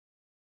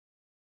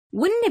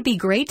Wouldn't it be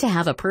great to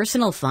have a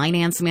personal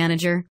finance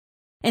manager?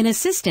 An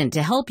assistant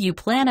to help you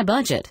plan a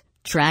budget,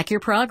 track your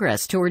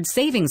progress towards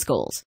savings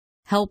goals,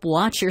 help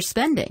watch your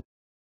spending,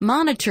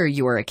 monitor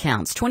your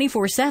accounts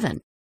 24/7,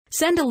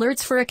 send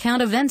alerts for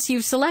account events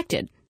you've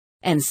selected,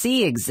 and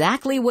see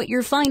exactly what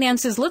your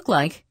finances look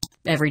like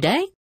every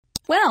day?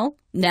 Well,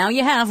 now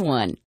you have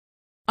one.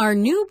 Our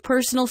new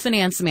personal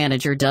finance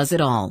manager does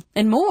it all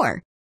and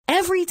more.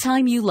 Every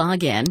time you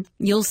log in,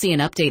 you'll see an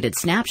updated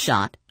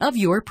snapshot of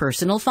your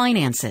personal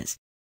finances.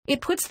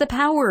 It puts the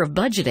power of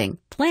budgeting,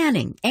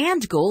 planning,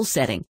 and goal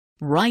setting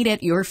right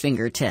at your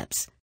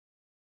fingertips.